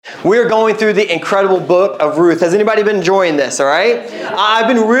We are going through the incredible book of Ruth. Has anybody been enjoying this, all right? I've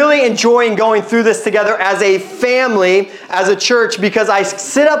been really enjoying going through this together as a family, as a church, because I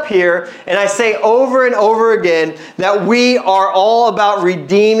sit up here and I say over and over again that we are all about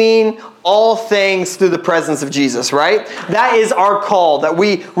redeeming all things through the presence of Jesus, right? That is our call, that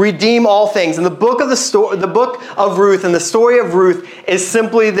we redeem all things. And the book of Ruth and the story of Ruth is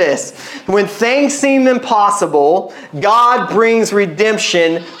simply this. When things seem impossible, God brings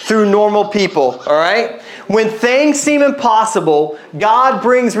redemption through normal people, all right? When things seem impossible, God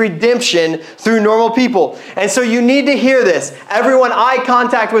brings redemption through normal people. And so you need to hear this. Everyone, eye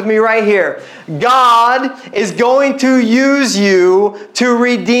contact with me right here. God is going to use you to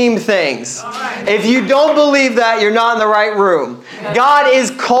redeem things. If you don't believe that, you're not in the right room. God is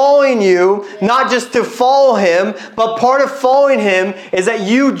calling you not just to follow Him, but part of following Him is that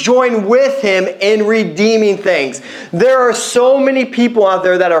you join with Him in redeeming things. There are so many people out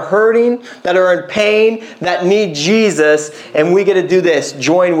there that are hurting, that are in pain, that need Jesus, and we get to do this,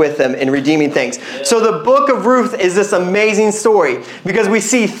 join with them in redeeming things. So the book of Ruth is this amazing story because we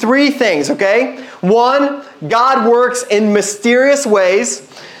see three things, okay? One, God works in mysterious ways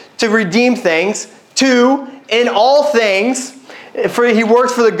to redeem things. Two, in all things, He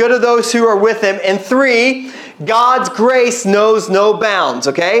works for the good of those who are with Him. And three, God's grace knows no bounds,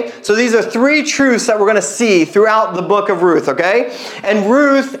 okay? So these are three truths that we're going to see throughout the book of Ruth, okay? And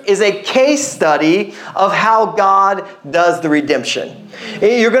Ruth is a case study of how God does the redemption.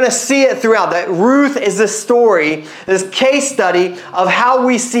 You're going to see it throughout. That Ruth is this story, this case study of how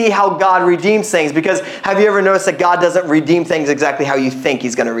we see how God redeems things. Because have you ever noticed that God doesn't redeem things exactly how you think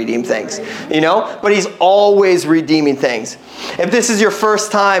He's going to redeem things? You know? But He's always redeeming things. If this is your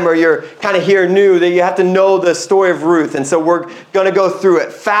first time or you're kind of here new, then you have to know the story of Ruth. And so we're going to go through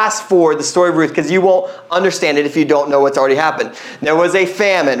it. Fast forward the story of Ruth because you won't understand it if you don't know what's already happened. There was a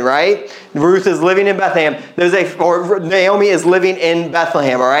famine, right? Ruth is living in Bethlehem. Naomi is living in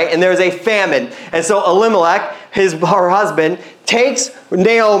Bethlehem, all right? And there's a famine. And so Elimelech, her husband, takes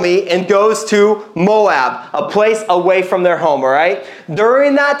Naomi and goes to Moab, a place away from their home, all right?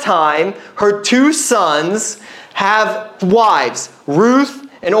 During that time, her two sons have wives, Ruth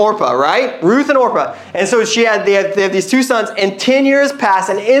and Orpah, right? Ruth and Orpah. And so they have these two sons, and 10 years pass,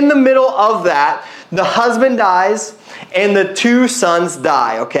 and in the middle of that, the husband dies, and the two sons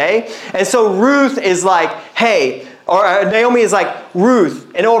die, okay? And so Ruth is like, hey, or Naomi is like, Ruth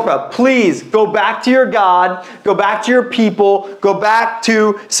and Orpah, please go back to your God, go back to your people, go back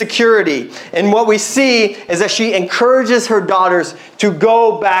to security. And what we see is that she encourages her daughters to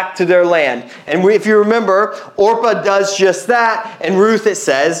go back to their land. And if you remember, Orpah does just that, and Ruth, it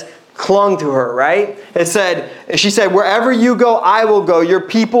says, clung to her, right? She said, wherever you go, I will go. Your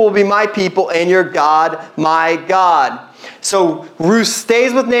people will be my people, and your God, my God. So Ruth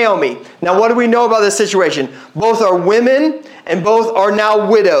stays with Naomi. Now, what do we know about this situation? Both are women and both are now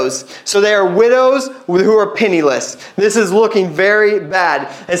widows. So they are widows who are penniless. This is looking very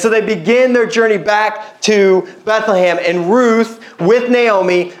bad. And so they begin their journey back to Bethlehem. And Ruth, with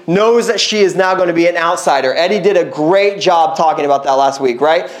Naomi, knows that she is now going to be an outsider. Eddie did a great job talking about that last week,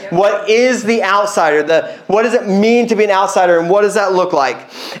 right? Yep. What is the outsider? What does it mean to be an outsider, and what does that look like?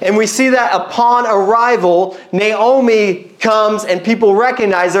 And we see that upon arrival, Naomi comes and people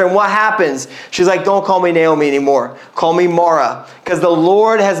recognize her, and what happens? She's like, don't call me Naomi anymore. Call me Mara, because the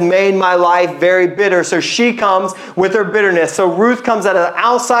Lord has made my life very bitter. So she comes with her bitterness. So Ruth comes as an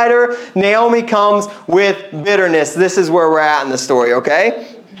outsider. Naomi comes with bitterness. This is where we're at in the story,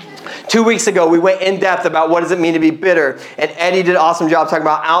 okay? 2 weeks ago, we went in depth about what does it mean to be bitter. And Eddie did an awesome job talking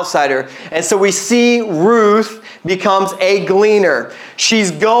about outsider. And so we see Ruth becomes a gleaner.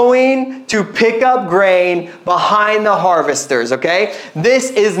 She's going to pick up grain behind the harvesters, okay?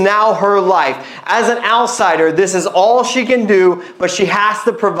 This is now her life. As an outsider, this is all she can do, but she has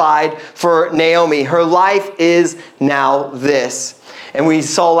to provide for Naomi. Her life is now this. And we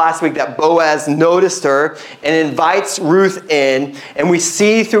saw last week that Boaz noticed her and invites Ruth in. And we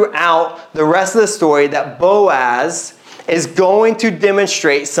see throughout the rest of the story that Boaz is going to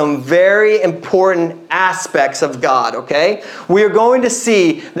demonstrate some very important aspects of God, okay? We are going to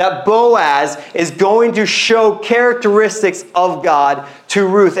see that Boaz is going to show characteristics of God to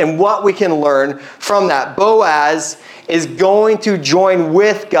Ruth and what we can learn from that. Boaz is going to join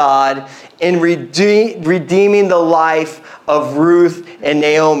with God in redeeming the life of Ruth and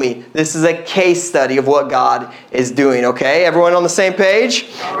Naomi. This is a case study of what God is doing, okay? Everyone on the same page?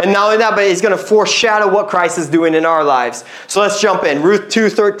 And not only that, but he's going to foreshadow what Christ is doing in our lives. So let's jump in. Ruth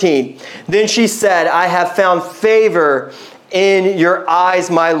 2:13. Then she said, I have found favor in your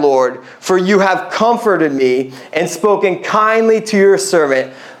eyes, my Lord, for you have comforted me and spoken kindly to your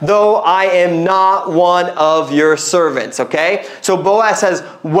servant, though I am not one of your servants. Okay? So Boaz says,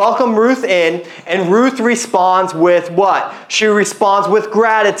 welcome Ruth in, and Ruth responds with what? She responds with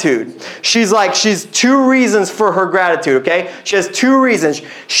gratitude. She's two reasons for her gratitude, okay? She has two reasons.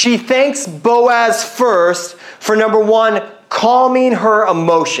 She thanks Boaz first for, number one, calming her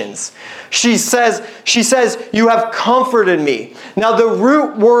emotions. She says, you have comforted me. Now, the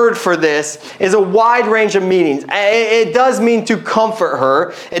root word for this is a wide range of meanings. It does mean to comfort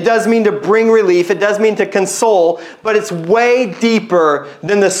her. It does mean to bring relief. It does mean to console. But it's way deeper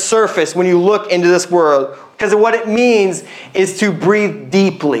than the surface when you look into this word. Because what it means is to breathe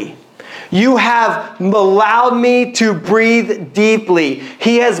deeply. You have allowed me to breathe deeply.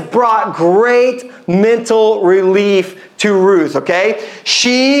 He has brought great mental relief to Ruth, okay?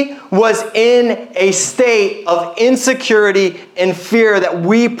 She was in a state of insecurity and fear that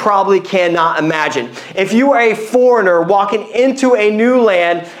we probably cannot imagine. If you are a foreigner walking into a new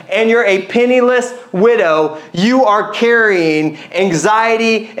land and you're a penniless widow, you are carrying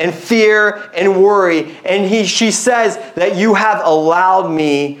anxiety and fear and worry. And she says that you have allowed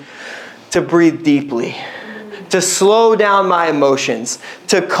me to breathe deeply, to slow down my emotions,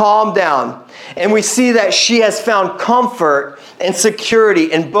 to calm down. And we see that she has found comfort and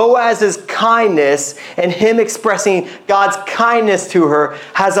security. And Boaz's kindness and him expressing God's kindness to her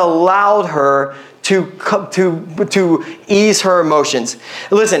has allowed her to ease her emotions.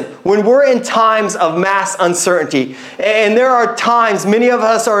 Listen, when we're in times of mass uncertainty, and there are times, many of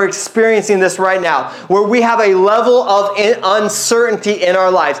us are experiencing this right now, where we have a level of uncertainty in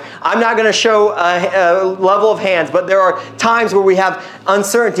our lives. I'm not going to show a level of hands, but there are times where we have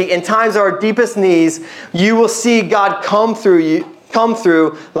uncertainty. In times of our deepest needs, you will see God come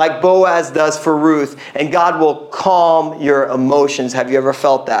through like Boaz does for Ruth, and God will calm your emotions. Have you ever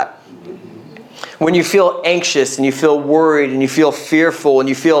felt that? When you feel anxious and you feel worried and you feel fearful and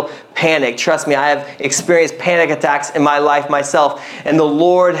you feel panic, trust me, I have experienced panic attacks in my life myself, and the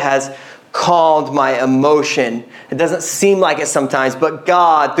Lord has calmed my emotion. It doesn't seem like it sometimes, but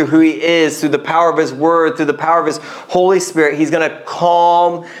God, through who He is, through the power of His Word, through the power of His Holy Spirit, He's going to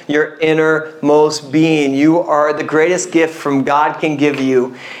calm your innermost being. You are the greatest gift from God can give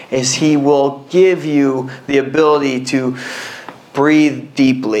you, is He will give you the ability to breathe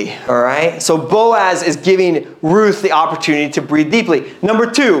deeply, all right? So Boaz is giving Ruth the opportunity to breathe deeply. Number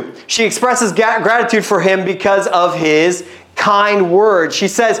two, she expresses gratitude for him because of his kind words. She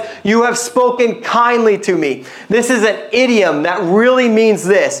says, you have spoken kindly to me. This is an idiom that really means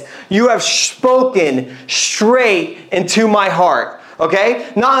this. You have spoken straight into my heart.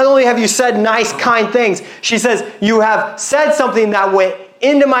 Okay? Not only have you said nice, kind things, she says, you have said something that went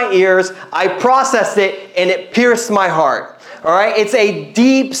into my ears, I processed it, and it pierced my heart. All right? It's a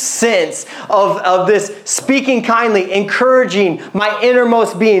deep sense of this speaking kindly, encouraging my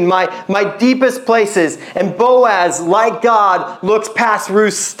innermost being, my deepest places. And Boaz, like God, looks past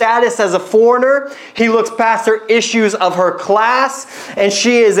Ruth's status as a foreigner. He looks past her issues of her class. And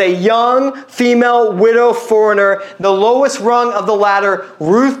she is a young female widow foreigner, the lowest rung of the ladder.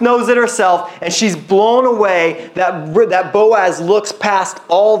 Ruth knows it herself, and she's blown away that Boaz looks past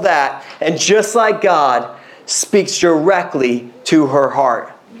all that. And just like God, speaks directly to her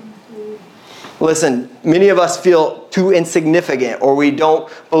heart. Listen, many of us feel too insignificant, or we don't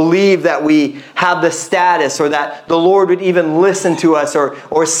believe that we have the status, or that the Lord would even listen to us,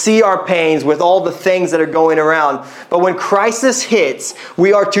 or see our pains with all the things that are going around. But when crisis hits,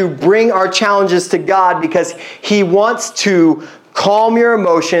 we are to bring our challenges to God, because He wants to calm your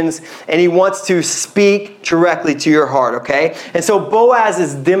emotions, and He wants to speak directly to your heart, okay? And so Boaz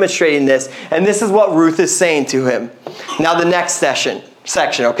is demonstrating this, and this is what Ruth is saying to him. Now the next section,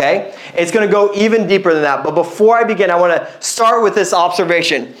 okay? It's going to go even deeper than that. But before I begin, I want to start with this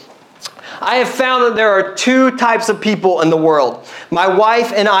observation. I have found that there are two types of people in the world. My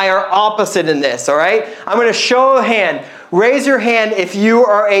wife and I are opposite in this, all right? I'm going to show a hand. Raise your hand if you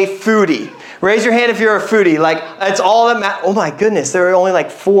are a foodie. Raise your hand if you're a foodie. Like, it's all that matters. Oh my goodness, there are only like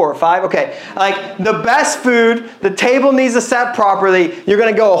 4 or 5. Okay, like the best food, the table needs to set properly. You're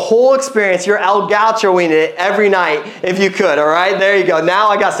going to go a whole experience. You're El Gauchoing it every night if you could, all right? There you go. Now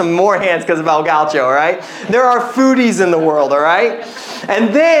I got some more hands because of El Gaucho, all right? There are foodies in the world, all right?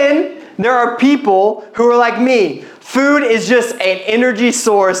 And then there are people who are like me, Food is just an energy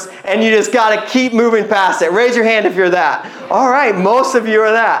source, and you just got to keep moving past it. Raise your hand if you're that. All right, most of you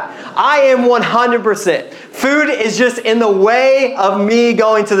are that. I am 100%. Food is just in the way of me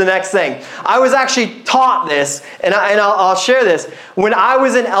going to the next thing. I was actually taught this, and I'll share this. When I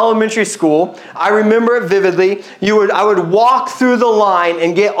was in elementary school, I remember it vividly. I would walk through the line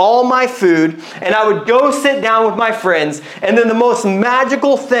and get all my food, and I would go sit down with my friends, and then the most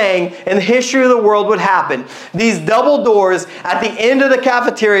magical thing in the history of the world would happen. These double doors at the end of the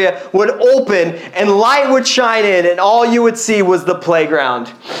cafeteria would open, and light would shine in, and all you would see was the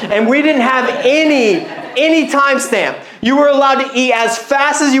playground. And we didn't have any time stamp. You were allowed to eat as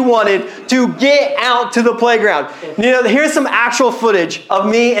fast as you wanted to get out to the playground. You know, here's some actual footage of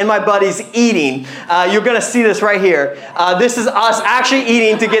me and my buddies eating. You're going to see this right here. This is us actually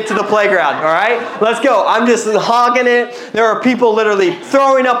eating to get to the playground, all right? Let's go. I'm just hogging it. There are people literally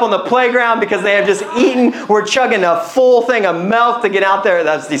throwing up on the playground because they have just eaten. We're chugging a full thing of milk to get out there.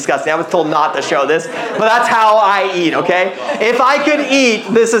 That's disgusting. I was told not to show this, but that's how I eat, okay? If I could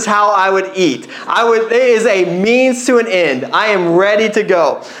eat, this is how I would eat. It is a means to an end. I am ready to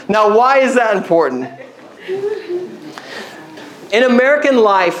go. Now, why is that important? In American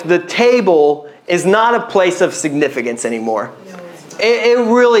life, the table is not a place of significance anymore. It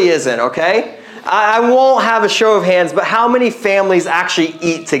really isn't, okay? I won't have a show of hands, but how many families actually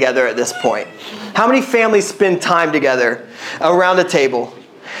eat together at this point? How many families spend time together around a table?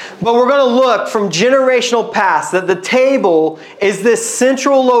 But we're going to look from generational past that the table is this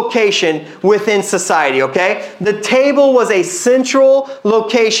central location within society, okay? The table was a central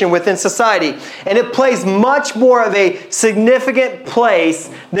location within society, and it plays much more of a significant place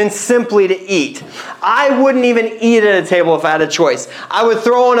than simply to eat. I wouldn't even eat at a table if I had a choice. I would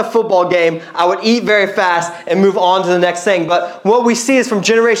throw on a football game, I would eat very fast, and move on to the next thing. But what we see is from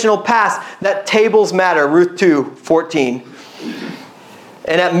generational past that tables matter. Ruth 2:14.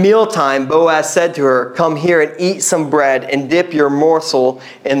 And at mealtime, Boaz said to her, "Come here and eat some bread and dip your morsel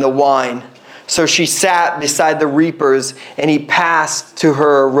in the wine." So she sat beside the reapers, and he passed to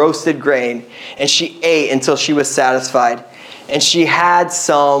her roasted grain, and she ate until she was satisfied, and she had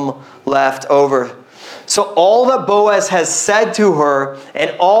some left over. So all that Boaz has said to her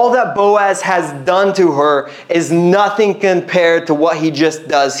and all that Boaz has done to her is nothing compared to what he just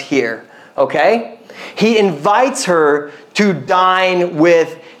does here. Okay? He invites her to dine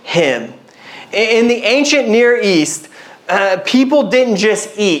with him. In the ancient Near East, people didn't just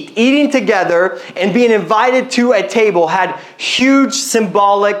eat. Eating together and being invited to a table had huge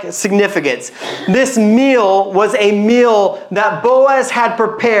symbolic significance. This meal was a meal that Boaz had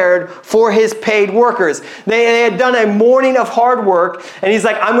prepared for his paid workers. They had done a morning of hard work, and he's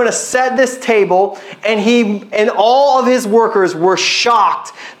like, "I'm going to set this table." And all of his workers were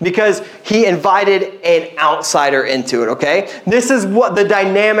shocked because he invited an outsider into it, okay? This is what the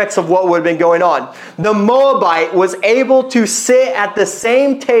dynamics of what would have been going on. The Moabite was able to sit at the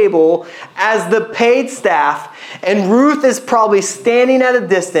same table as the paid staff, and Ruth is probably standing at a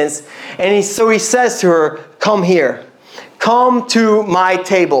distance, and so he says to her, "Come here. Come to my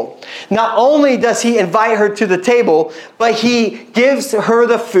table." Not only does he invite her to the table, but he gives her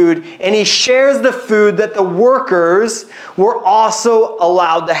the food, and he shares the food that the workers were also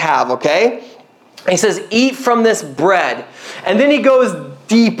allowed to have, okay? He says, "Eat from this bread." And then he goes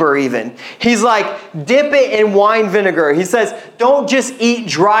deeper even. He's like, dip it in wine vinegar. He says, don't just eat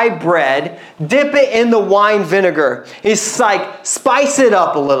dry bread, dip it in the wine vinegar. He's like, spice it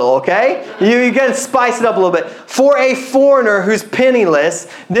up a little, okay? You got to spice it up a little bit. For a foreigner who's penniless,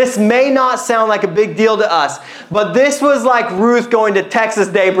 this may not sound like a big deal to us, but this was like Ruth going to Texas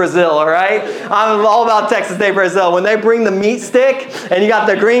Day Brazil, all right? I'm all about Texas Day Brazil. When they bring the meat stick and you got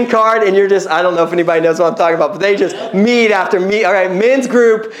the green card and you're just, I don't know if anybody knows what I'm talking about, but they just meat after meat. All right, men's group,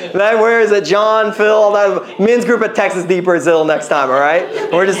 where is it? John, Phil, all that. Men's group at Texas Day Brazil next time, all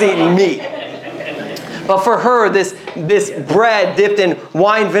right? We're just eating meat. But for her, this bread dipped in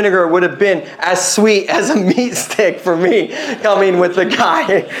wine vinegar would have been as sweet as a meat stick for me coming with the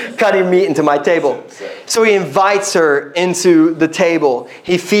guy cutting meat into my table. So he invites her into the table.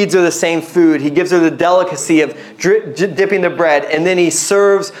 He feeds her the same food. He gives her the delicacy of dipping the bread. And then he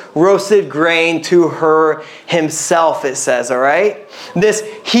serves roasted grain to her himself, it says, all right? This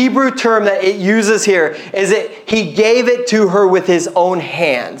Hebrew term that it uses here is that he gave it to her with his own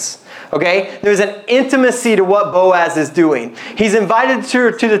hands. Okay? There's an intimacy to what Boaz is doing. He's invited her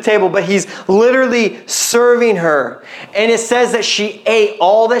to the table, but he's literally serving her. And it says that she ate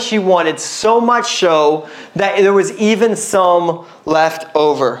all that she wanted, so much so that there was even some left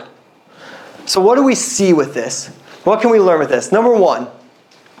over. So what do we see with this? What can we learn with this? Number one,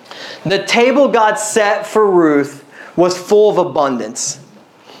 the table God set for Ruth was full of abundance.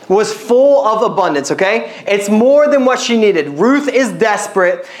 Was full of abundance, okay? It's more than what she needed. Ruth is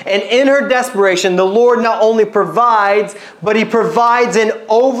desperate, and in her desperation, the Lord not only provides, but He provides in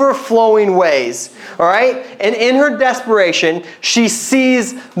overflowing ways, all right? And in her desperation, she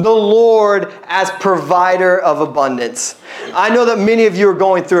sees the Lord as provider of abundance. I know that many of you are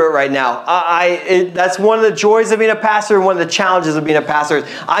going through it right now. That's one of the joys of being a pastor and one of the challenges of being a pastor.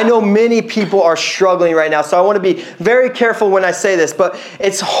 I know many people are struggling right now, so I want to be very careful when I say this, but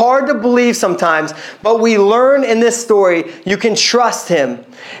it's hard to believe sometimes, but we learn in this story you can trust Him.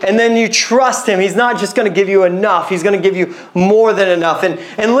 And then you trust Him. He's not just going to give you enough. He's going to give you more than enough.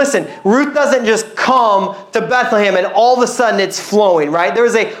 And listen, Ruth doesn't just come to Bethlehem and all of a sudden it's flowing, right? There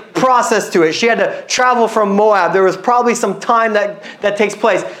was a process to it. She had to travel from Moab. There was probably some time that takes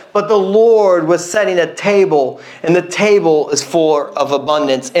place. But the Lord was setting a table, and the table is full of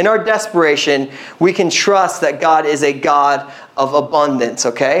abundance. In our desperation, we can trust that God is a God of abundance,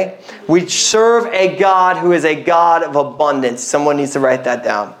 okay? We serve a God who is a God of abundance. Someone needs to write that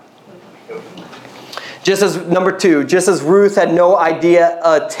down. Number 2, just as Ruth had no idea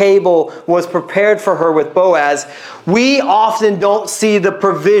a table was prepared for her with Boaz, we often don't see the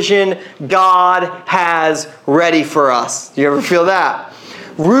provision God has ready for us. Do you ever feel that?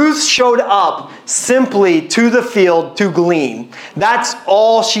 Ruth showed up simply to the field to glean. That's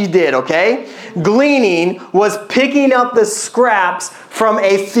all she did, okay? Gleaning was picking up the scraps from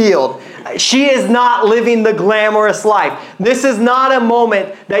a field. She is not living the glamorous life. This is not a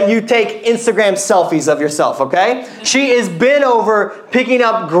moment that you take Instagram selfies of yourself, okay? She is bent over picking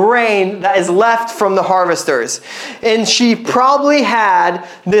up grain that is left from the harvesters. And she probably had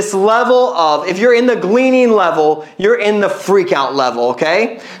this level of, if you're in the gleaning level, you're in the freak out level,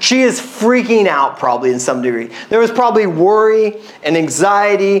 okay? She is freaking out probably in some degree. There was probably worry and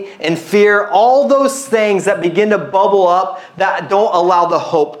anxiety and fear, all those things that begin to bubble up that don't allow the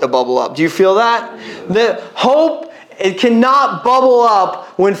hope to bubble up. Do you feel that? The hope, it cannot bubble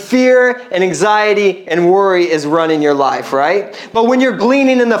up when fear and anxiety and worry is running your life, right? But when you're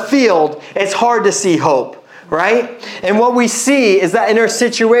gleaning in the field, it's hard to see hope. Right? And what we see is that in her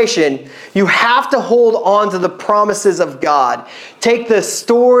situation, you have to hold on to the promises of God. Take the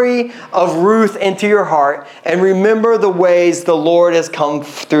story of Ruth into your heart and remember the ways the Lord has come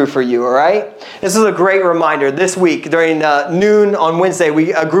through for you, all right? This is a great reminder. This week, during noon on Wednesday,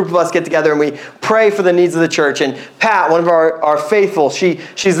 a group of us get together and we pray for the needs of the church. And Pat, one of our faithful,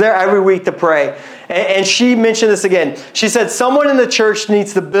 she's there every week to pray. And she mentioned this again. She said, someone in the church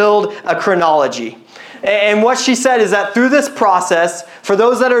needs to build a chronology. And what she said is that through this process, for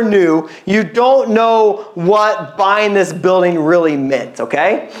those that are new, you don't know what buying this building really meant,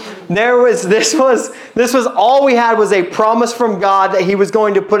 okay? This was all we had was a promise from God that He was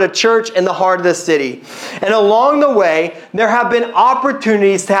going to put a church in the heart of the city. And along the way, there have been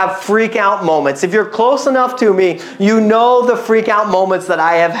opportunities to have freak out moments. If you're close enough to me, you know the freak out moments that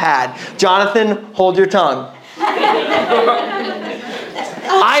I have had. Jonathan, hold your tongue.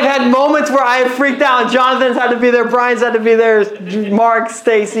 I've had moments where I have freaked out, and Jonathan's had to be there, Brian's had to be there, Mark,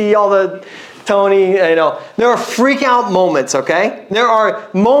 Stacy, Tony, There are freak out moments, okay? There are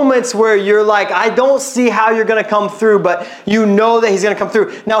moments where you're like, I don't see how you're going to come through, but you know that He's going to come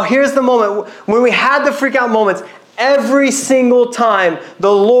through. Now, here's the moment. When we had the freak out moments, every single time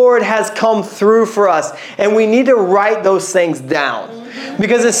the Lord has come through for us, and we need to write those things down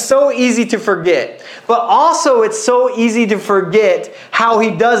because it's so easy to forget. But also, it's so easy to forget how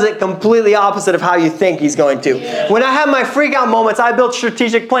He does it completely opposite of how you think He's going to. Yeah. When I have my freak out moments, I build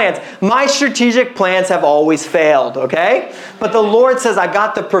strategic plans. My strategic plans have always failed, okay? But the Lord says, I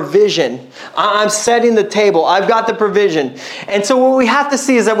got the provision. I'm setting the table. I've got the provision. And so what we have to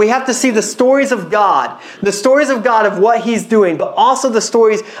see is that we have to see the stories of God. The stories of God of what He's doing, but also the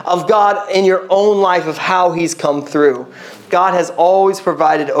stories of God in your own life of how He's come through. God has always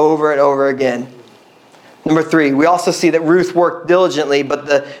provided over and over again. Number 3, we also see that Ruth worked diligently, but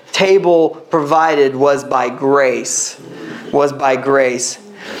the table provided was by grace. Was by grace.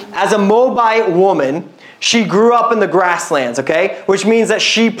 As a Moabite woman, she grew up in the grasslands, okay? Which means that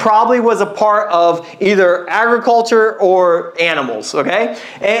she probably was a part of either agriculture or animals, okay?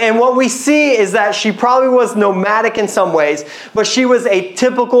 And what we see is that she probably was nomadic in some ways, but she was a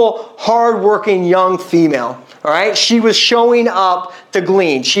typical hardworking young female. All right, she was showing up to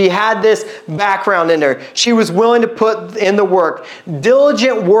glean. She had this background in her. She was willing to put in the work.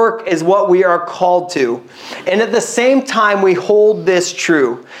 Diligent work is what we are called to. And at the same time, we hold this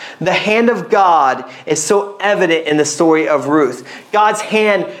true. The hand of God is so evident in the story of Ruth. God's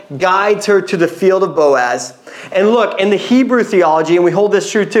hand guides her to the field of Boaz. And look, in the Hebrew theology, and we hold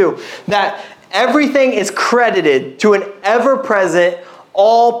this true too, that Everything is credited to an ever-present,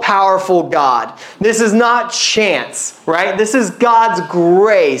 all-powerful God. This is not chance, right? This is God's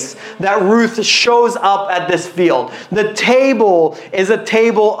grace that Ruth shows up at this field. The table is a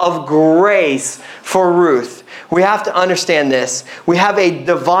table of grace for Ruth. We have to understand this. We have a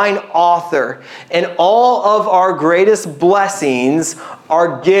divine author, and all of our greatest blessings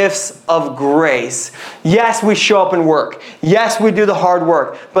are gifts of grace. Yes, we show up and work. Yes, we do the hard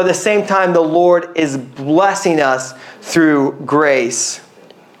work. But at the same time, the Lord is blessing us through grace.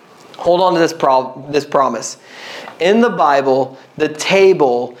 Hold on to this promise. In the Bible, the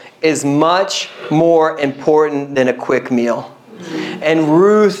table is much more important than a quick meal. And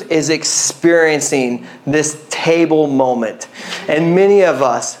Ruth is experiencing this table moment. And many of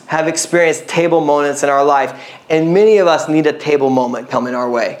us have experienced table moments in our life. And many of us need a table moment coming our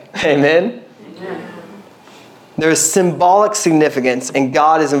way. Amen? There's symbolic significance, and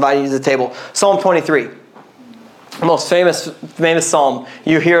God is inviting you to the table. Psalm 23. The most famous psalm.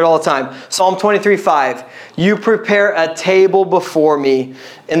 You hear it all the time. Psalm 23:5. You prepare a table before me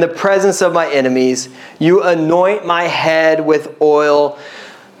in the presence of my enemies. You anoint my head with oil.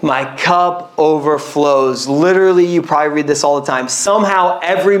 My cup overflows. Literally, you probably read this all the time. Somehow,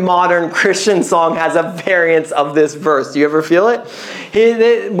 every modern Christian song has a variance of this verse. Do you ever feel it?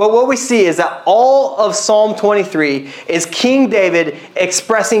 But what we see is that all of Psalm 23 is King David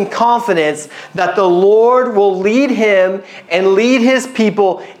expressing confidence that the Lord will lead him and lead his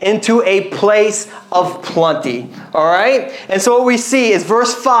people into a place of plenty. All right? And so what we see is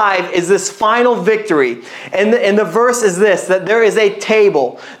verse 5 is this final victory. And the verse is this, that there is a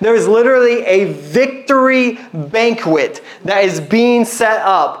table. There is literally a victory banquet that is being set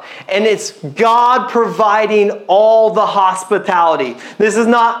up. And it's God providing all the hospitality. This is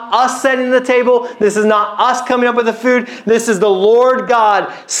not us setting the table. This is not us coming up with the food. This is the Lord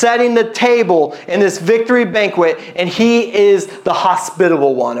God setting the table in this victory banquet. And He is the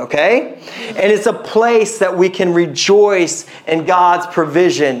hospitable one, okay? And it's a place that we can rejoice in God's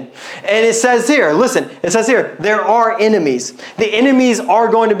provision. And it says here, listen, it says here, there are enemies. The enemies are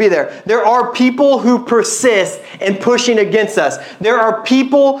going to be there. There are people who persist in pushing against us. There are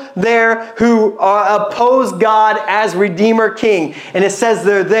people there who oppose God as Redeemer King. And it says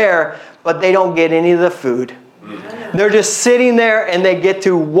they're there, but they don't get any of the food. They're just sitting there and they get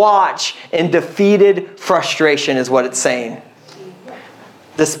to watch in defeated frustration is what it's saying.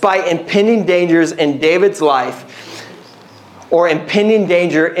 Despite impending dangers in David's life or impending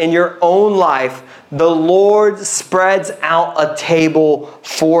danger in your own life, the Lord spreads out a table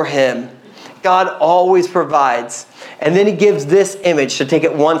for him. God always provides. And then He gives this image to take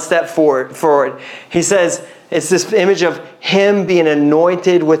it one step forward. He says, it's this image of Him being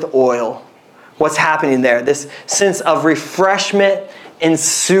anointed with oil. What's happening there? This sense of refreshment and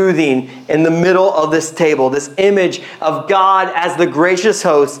soothing in the middle of this table. This image of God as the gracious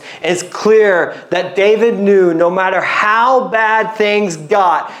host. And it's clear that David knew no matter how bad things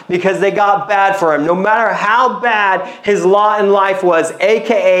got, because they got bad for him, no matter how bad his lot in life was,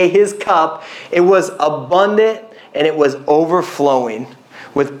 aka his cup, it was abundant and it was overflowing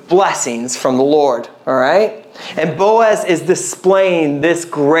with blessings from the Lord. All right? And Boaz is displaying this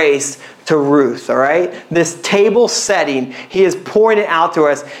grace to Ruth, all right? This table setting, he is pouring it out to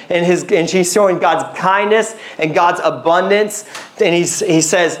us, and she's showing God's kindness and God's abundance. And he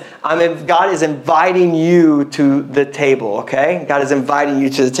says, God is inviting you to the table, okay? God is inviting you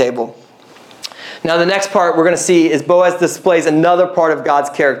to the table. Now, the next part we're going to see is Boaz displays another part of God's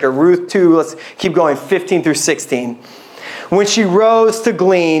character. Ruth 2, let's keep going, 15 through 16. When she rose to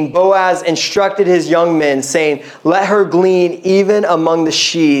glean, Boaz instructed his young men, saying, let her glean even among the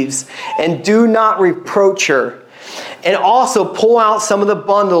sheaves, and do not reproach her. And also pull out some of the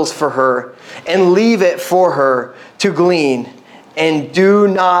bundles for her, and leave it for her to glean. And do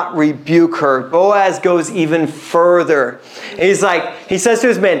not rebuke her. Boaz goes even further. He says to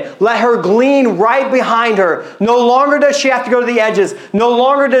his men, let her glean right behind her. No longer does she have to go to the edges. No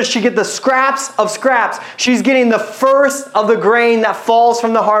longer does she get the scraps of scraps. She's getting the first of the grain that falls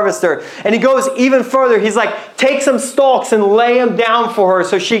from the harvester. And he goes even further. He's like, take some stalks and lay them down for her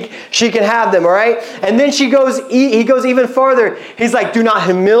so she can have them, all right? And then he goes even further. He's like, do not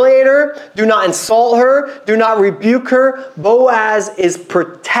humiliate her. Do not insult her. Do not rebuke her. Boaz is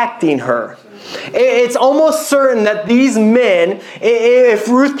protecting her. It's almost certain that these men, if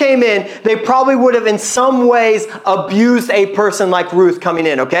Ruth came in, they probably would have in some ways abused a person like Ruth coming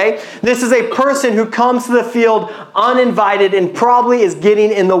in, okay? This is a person who comes to the field uninvited and probably is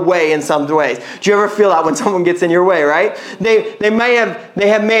getting in the way in some ways. Do you ever feel that when someone gets in your way, right? They may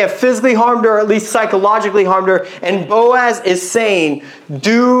have physically harmed her, or at least psychologically harmed her, and Boaz is saying,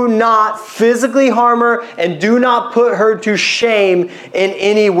 do not physically harm her and do not put her to shame in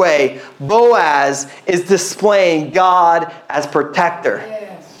any way. Boaz is displaying God as protector.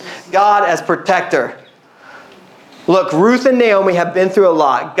 God as protector. Look, Ruth and Naomi have been through a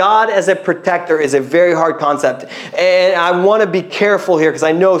lot. God as a protector is a very hard concept. And I want to be careful here because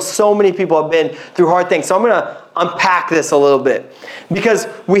I know so many people have been through hard things. So I'm going to unpack this a little bit. Because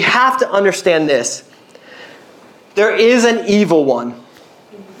we have to understand this. There is an evil one.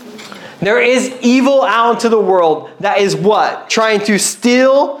 There is evil out into the world that is what? Trying to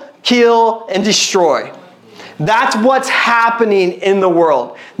steal, kill, and destroy. That's what's happening in the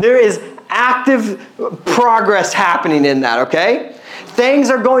world. There is active progress happening in that, okay? Things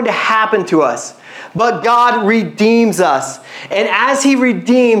are going to happen to us, but God redeems us. And as He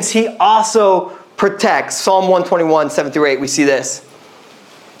redeems, He also protects. Psalm 121, 7-8, we see this.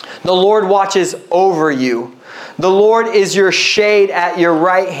 The Lord watches over you. The Lord is your shade at your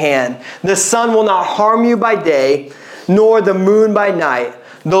right hand. The sun will not harm you by day, nor the moon by night.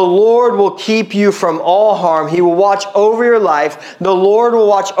 The Lord will keep you from all harm. He will watch over your life. The Lord will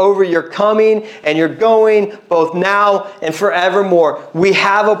watch over your coming and your going, both now and forevermore. We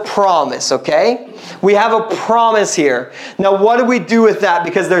have a promise, okay? We have a promise here. Now, what do we do with that?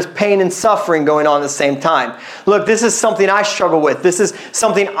 Because there's pain and suffering going on at the same time. Look, this is something I struggle with. This is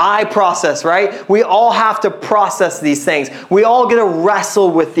something I process, right? We all have to process these things. We all get to wrestle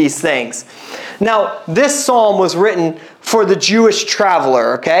with these things. Now, this psalm was written for the Jewish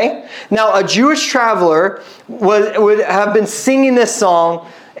traveler, okay? Now, a Jewish traveler would have been singing this song,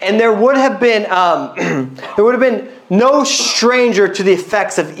 and there would have been no stranger to the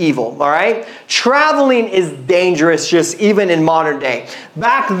effects of evil, all right? Traveling is dangerous just even in modern day.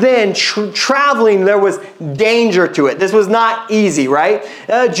 Back then, traveling, there was danger to it. This was not easy, right?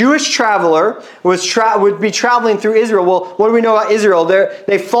 A Jewish traveler would be traveling through Israel. Well, what do we know about Israel?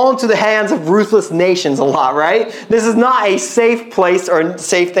 They fall into the hands of ruthless nations a lot, right? This is not a safe place or a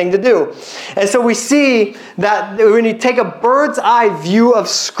safe thing to do. And so we see that when you take a bird's eye view of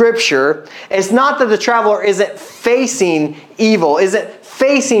Scripture, it's not that the traveler isn't facing evil, isn't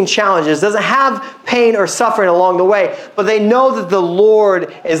facing challenges, doesn't have pain or suffering along the way, but they know that the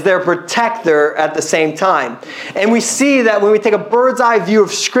Lord is their protector at the same time. And we see that when we take a bird's eye view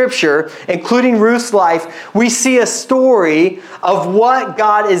of Scripture, including Ruth's life, we see a story of what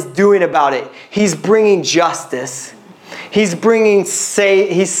God is doing about it. He's bringing justice. He's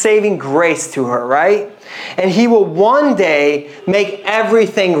saving grace to her, right? And He will one day make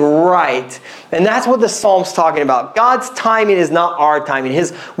everything right. And that's what the Psalm's talking about. God's timing is not our timing.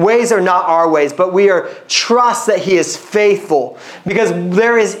 His ways are not our ways, but we are trust that He is faithful because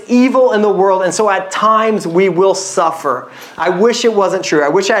there is evil in the world. And so at times we will suffer. I wish it wasn't true. I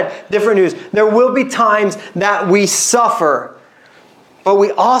wish I had different news. There will be times that we suffer, but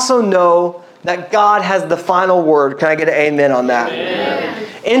we also know that God has the final word. Can I get an amen on that? Amen.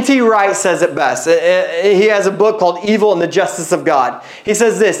 N.T. Wright says it best. He has a book called Evil and the Justice of God. He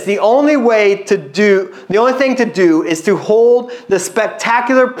says this, the only thing to do is to hold the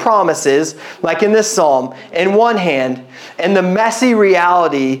spectacular promises, like in this psalm, in one hand, and the messy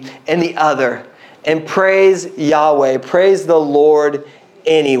reality in the other. And praise Yahweh, praise the Lord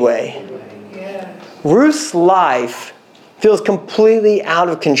anyway. Yeah. Ruth's life feels completely out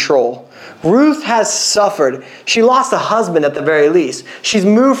of control. Ruth has suffered. She lost a husband at the very least. She's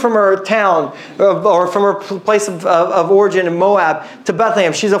moved from her town or from her place of origin in Moab to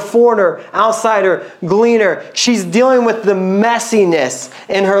Bethlehem. She's a foreigner, outsider, gleaner. She's dealing with the messiness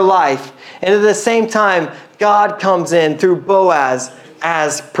in her life. And at the same time, God comes in through Boaz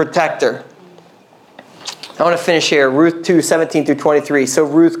as protector. I want to finish here. Ruth 2, 17 through 23. So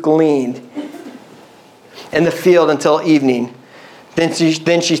Ruth gleaned in the field until evening. Then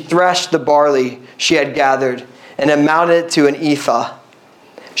she threshed the barley she had gathered and amounted it to an ephah.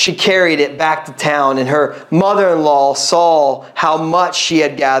 She carried it back to town, and her mother-in-law saw how much she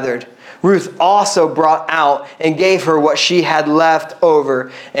had gathered. Ruth also brought out and gave her what she had left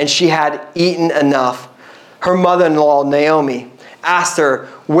over, and she had eaten enough. Her mother-in-law, Naomi, asked her,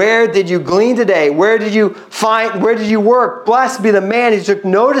 "Where did you glean today? Where did you work? Blessed be the man who took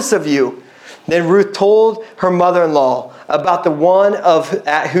notice of you." Then Ruth told her mother-in-law about the one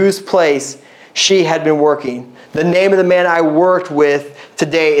at whose place she had been working. The name of the man I worked with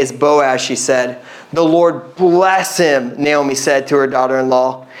today is Boaz, she said. The Lord bless him, Naomi said to her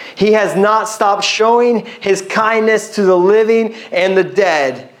daughter-in-law. He has not stopped showing his kindness to the living and the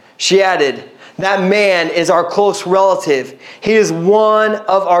dead. She added, that man is our close relative. He is one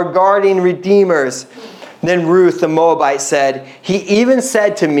of our guardian redeemers. Then Ruth the Moabite said, he even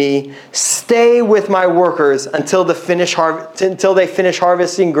said to me, stay with my workers until they finish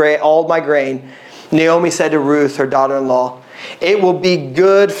harvesting all my grain. Naomi said to Ruth, her daughter-in-law, it will be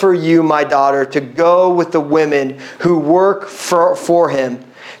good for you, my daughter, to go with the women who work for him,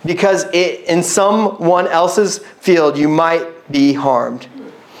 because in someone else's field you might be harmed.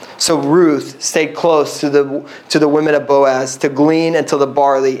 So Ruth stayed close to the women of Boaz to glean until the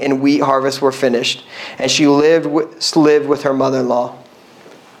barley and wheat harvest were finished, and she lived with her mother-in-law.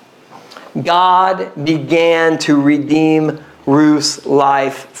 God began to redeem Ruth's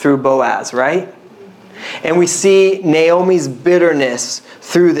life through Boaz, right? And we see Naomi's bitterness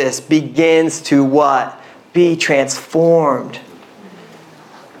through this begins to what? Be transformed.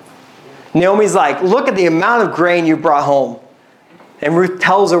 Naomi's like, look at the amount of grain you brought home. And Ruth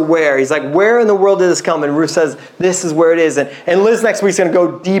tells her where. He's like, where in the world did this come? And Ruth says, this is where it is. And Liz next week's going to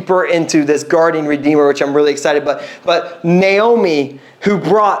go deeper into this guardian redeemer, which I'm really excited about. But Naomi, who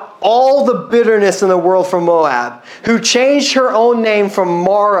brought all the bitterness in the world from Moab, who changed her own name from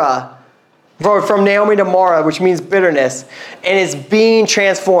Naomi to Mara, which means bitterness, and is being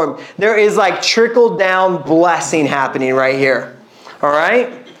transformed. There is like trickle down blessing happening right here. All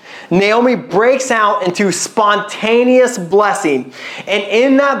right? Naomi breaks out into spontaneous blessing. And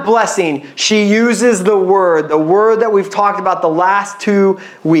in that blessing, she uses the word that we've talked about the last 2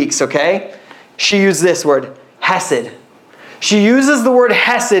 weeks, okay? She used this word, hesed. She uses the word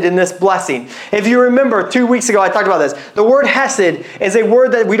hesed in this blessing. If you remember, 2 weeks ago I talked about this. The word hesed is a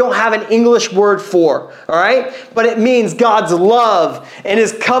word that we don't have an English word for, all right? But it means God's love and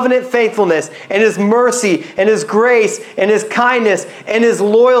His covenant faithfulness and His mercy and His grace and His kindness and His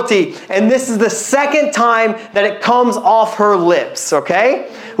loyalty. And this is the second time that it comes off her lips,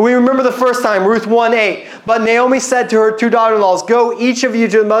 okay? We remember the first time, Ruth 1:8. But Naomi said to her 2 daughter-in-laws, go each of you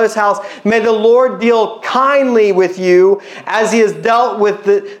to the mother's house. May the Lord deal kindly with you as He has dealt with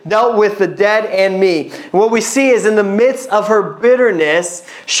the dead and me. And what we see is in the midst of her bitterness,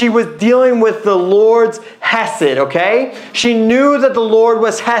 she was dealing with the Lord's hesed, okay? She knew that the Lord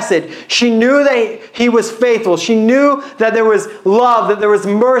was hesed. She knew that He was faithful. She knew that there was love, that there was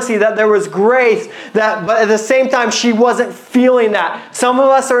mercy, that there was grace. But at the same time, she wasn't feeling that. Some of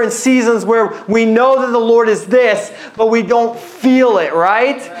us are in seasons where we know that the Lord is this, but we don't feel it,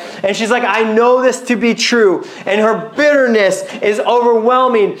 right? And she's like, I know this to be true. And her bitterness is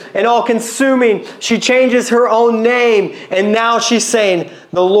overwhelming and all-consuming. She changes her own name, and now she's saying,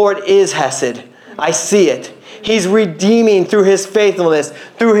 the Lord is hesed. I see it. He's redeeming through His faithfulness,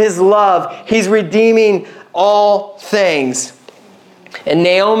 through His love. He's redeeming all things. And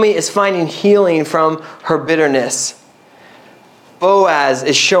Naomi is finding healing from her bitterness. Boaz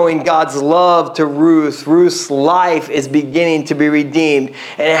is showing God's love to Ruth. Ruth's life is beginning to be redeemed.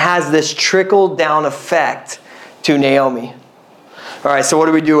 And it has this trickle-down effect to Naomi. All right, so what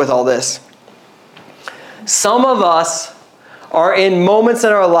do we do with all this? Some of us are in moments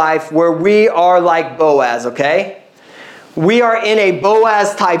in our life where we are like Boaz, okay? We are in a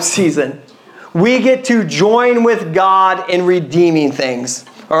Boaz type season. We get to join with God in redeeming things.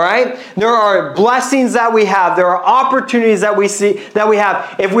 All right? There are blessings that we have. There are opportunities that we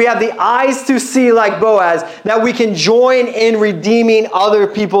have. If we have the eyes to see like Boaz, that we can join in redeeming other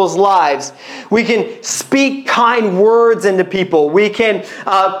people's lives. We can speak kind words into people. We can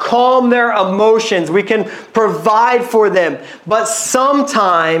calm their emotions. We can provide for them. But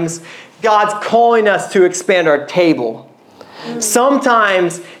sometimes God's calling us to expand our table.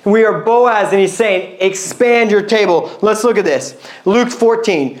 Sometimes we are Boaz and He's saying, expand your table. Let's look at this. Luke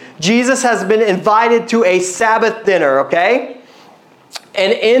 14. Jesus has been invited to a Sabbath dinner, okay?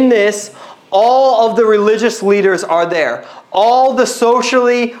 And in this, all of the religious leaders are there. All the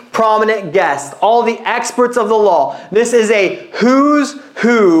socially prominent guests. All the experts of the law. This is a who's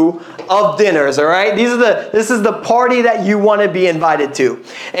who of dinners, all right? This is the party that you want to be invited to.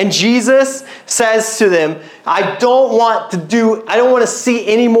 And Jesus says to them, I don't want to see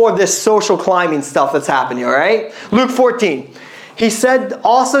any more of this social climbing stuff that's happening, all right? Luke 14. He said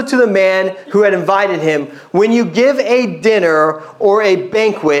also to the man who had invited him, when you give a dinner or a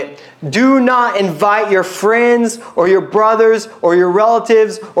banquet, do not invite your friends or your brothers or your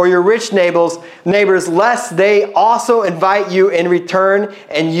relatives or your rich neighbors, lest they also invite you in return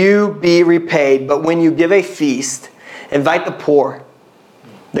and you be repaid. But when you give a feast, invite the poor,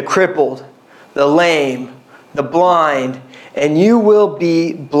 the crippled, the lame, the blind, and you will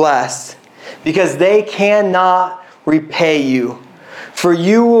be blessed, because they cannot repay you. For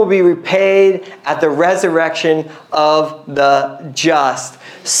you will be repaid at the resurrection of the just.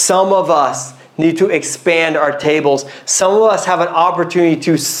 Some of us need to expand our tables. Some of us have an opportunity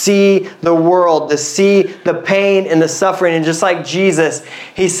to see the world, to see the pain and the suffering. And just like Jesus,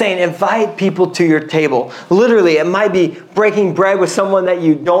 he's saying, invite people to your table. Literally, it might be breaking bread with someone that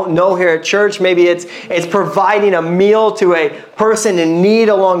you don't know here at church. Maybe it's providing a meal to a person in need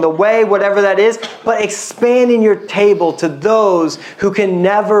along the way, whatever that is. But expanding your table to those who can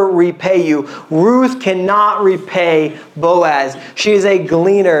never repay you. Ruth cannot repay Boaz. She is a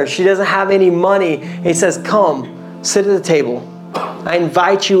gleaner. She doesn't have any money. He says, come, sit at the table. I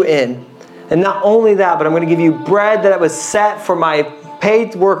invite you in. And not only that, but I'm going to give you bread that was set for my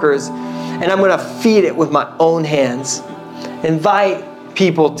paid workers, and I'm going to feed it with my own hands. Invite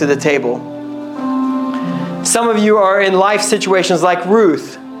people to the table. Some of you are in life situations like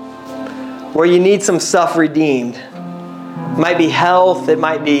Ruth, where you need some stuff redeemed. It might be health, it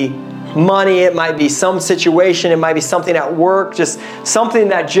might be money, it might be some situation, it might be something at work, just something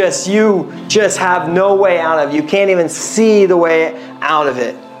that you just have no way out of. You can't even see the way out of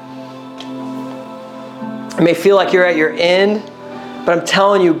it. It may feel like you're at your end, but I'm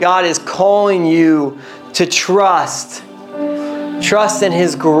telling you, God is calling you to trust. Trust in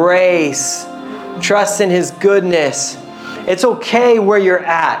His grace. Trust in His goodness. It's okay where you're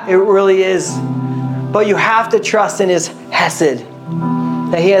at. It really is. But you have to trust in His hesed.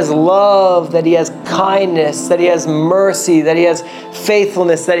 That He has love, that He has kindness, that He has mercy, that He has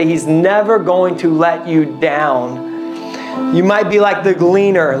faithfulness, that He's never going to let you down. You might be like the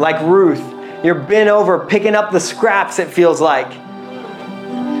gleaner, like Ruth. You're bent over picking up the scraps, it feels like.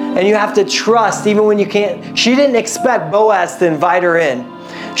 And you have to trust even when you can't. She didn't expect Boaz to invite her in.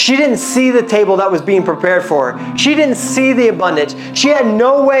 She didn't see the table that was being prepared for her. She didn't see the abundance. She had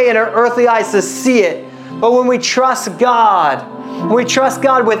no way in her earthly eyes to see it. But when we trust God, when we trust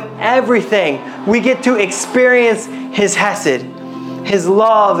God with everything, we get to experience His hesed, His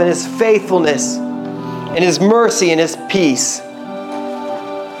love and His faithfulness, and His mercy and His peace.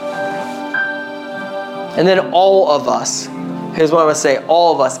 And then all of us, here's what I'm going to say,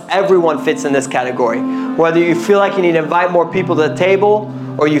 all of us, everyone fits in this category. Whether you feel like you need to invite more people to the table,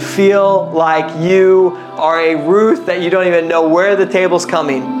 or you feel like you are a Ruth that you don't even know where the table's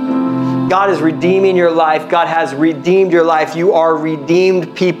coming. God is redeeming your life. God has redeemed your life. You are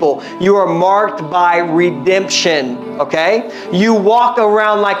redeemed people. You are marked by redemption, okay? You walk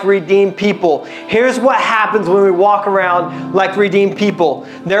around like redeemed people. Here's what happens when we walk around like redeemed people.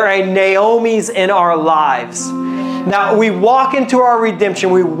 There are Naomis in our lives. Now, we walk into our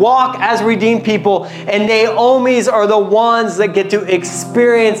redemption. We walk as redeemed people, and Naomis are the ones that get to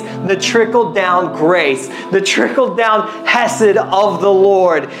experience the trickle-down grace, the trickle-down hesed of the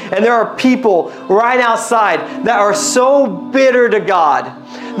Lord. And there are people right outside that are so bitter to God,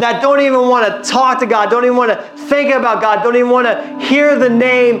 that don't even want to talk to God, don't even want to think about God, don't even want to hear the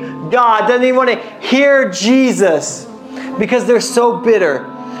name God, don't even want to hear Jesus, because they're so bitter.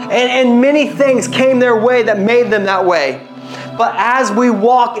 And many things came their way that made them that way. But as we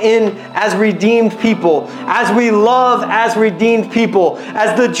walk in as redeemed people, as we love as redeemed people,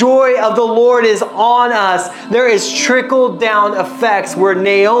 as the joy of the Lord is on us, there is trickle-down effects where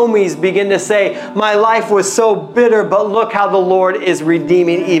Naomis begin to say, my life was so bitter, but look how the Lord is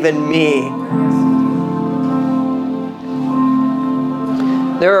redeeming even me.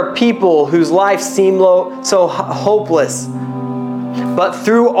 There are people whose lives seem so hopeless, but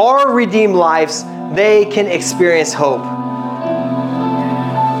through our redeemed lives, they can experience hope.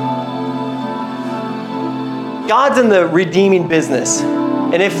 God's in the redeeming business.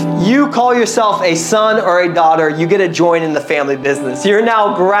 And if you call yourself a son or a daughter, you get to join in the family business. You're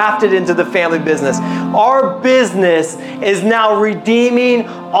now grafted into the family business. Our business is now redeeming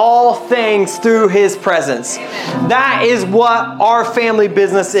all things through His presence. That is what our family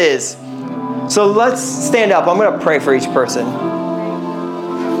business is. So let's stand up. I'm going to pray for each person.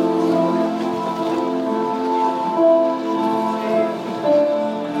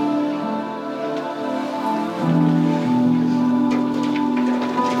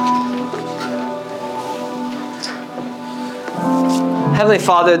 Heavenly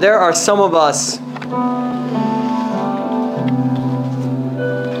Father, there are some of us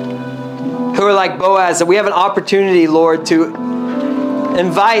who are like Boaz, that we have an opportunity, Lord, to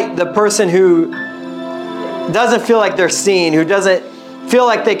invite the person who doesn't feel like they're seen, who doesn't feel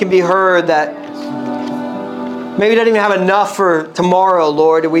like they can be heard, that maybe doesn't even have enough for tomorrow,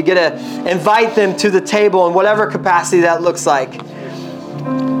 Lord. And we get to invite them to the table in whatever capacity that looks like.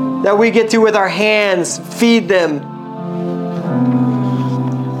 that we get to, with our hands, feed them.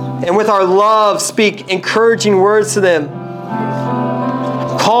 And with our love, speak encouraging words to them.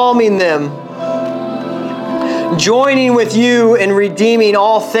 Calming them. Joining with you in redeeming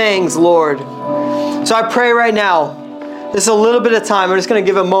all things, Lord. So I pray right now, this is a little bit of time. I'm just going to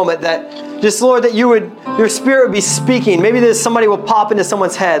give a moment that just, Lord, that your Spirit would be speaking. Maybe there's somebody will pop into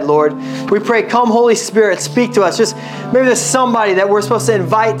someone's head, Lord. We pray, come Holy Spirit, speak to us. Just maybe there's somebody that we're supposed to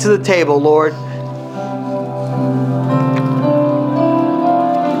invite to the table, Lord.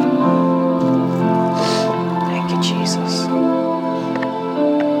 Thank you, Jesus.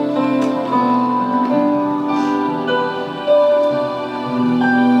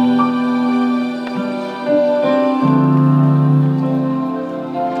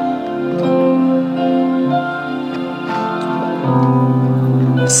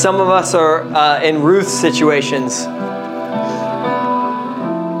 Some of us are in Ruth's situations.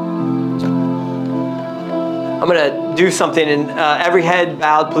 I'm going to do something, and every head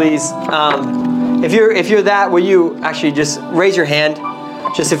bowed, please. If you're that, will you actually just raise your hand?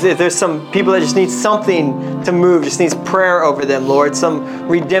 Just if there's some people that just need something to move, just needs prayer over them, Lord, some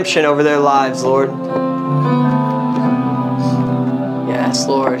redemption over their lives, Lord. Yes,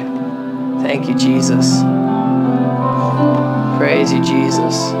 Lord. Thank you, Jesus. Praise you,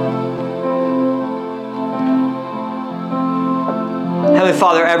 Jesus. Heavenly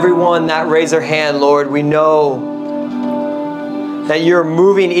Father, everyone that raised their hand, Lord, we know that you're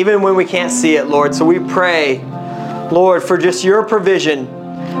moving even when we can't see it, Lord. So we pray, Lord, for just your provision,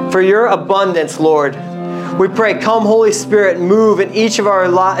 for your abundance, Lord. We pray, come Holy Spirit, move in each of their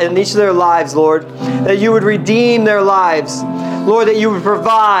lives, Lord, that you would redeem their lives, Lord, that you would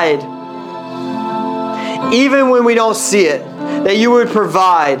provide, even when we don't see it, that you would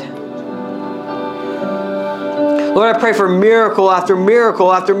provide. Lord, I pray for miracle after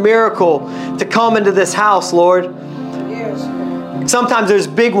miracle after miracle to come into this house, Lord. Sometimes there's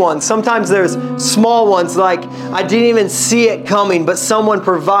big ones. Sometimes there's small ones, like I didn't even see it coming, but someone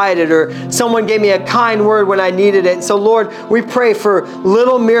provided, or someone gave me a kind word when I needed it. And so, Lord, we pray for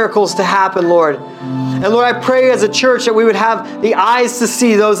little miracles to happen, Lord. And Lord, I pray as a church that we would have the eyes to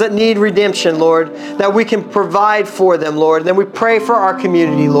see those that need redemption, Lord, that we can provide for them, Lord. And then we pray for our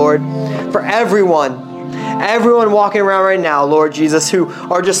community, Lord, for everyone walking around right now, Lord Jesus, who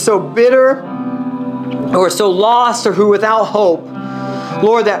are just so bitter, who are so lost, or who without hope.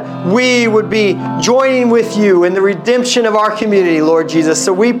 Lord, that we would be joining with you in the redemption of our community, Lord Jesus.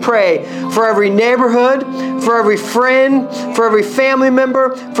 So we pray for every neighborhood, for every friend, for every family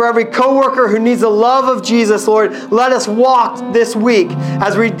member, for every coworker who needs the love of Jesus, Lord. Let us walk this week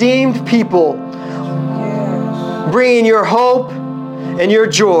as redeemed people, bringing your hope and your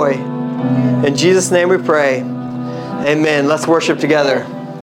joy. In Jesus' name we pray. Amen. Let's worship together.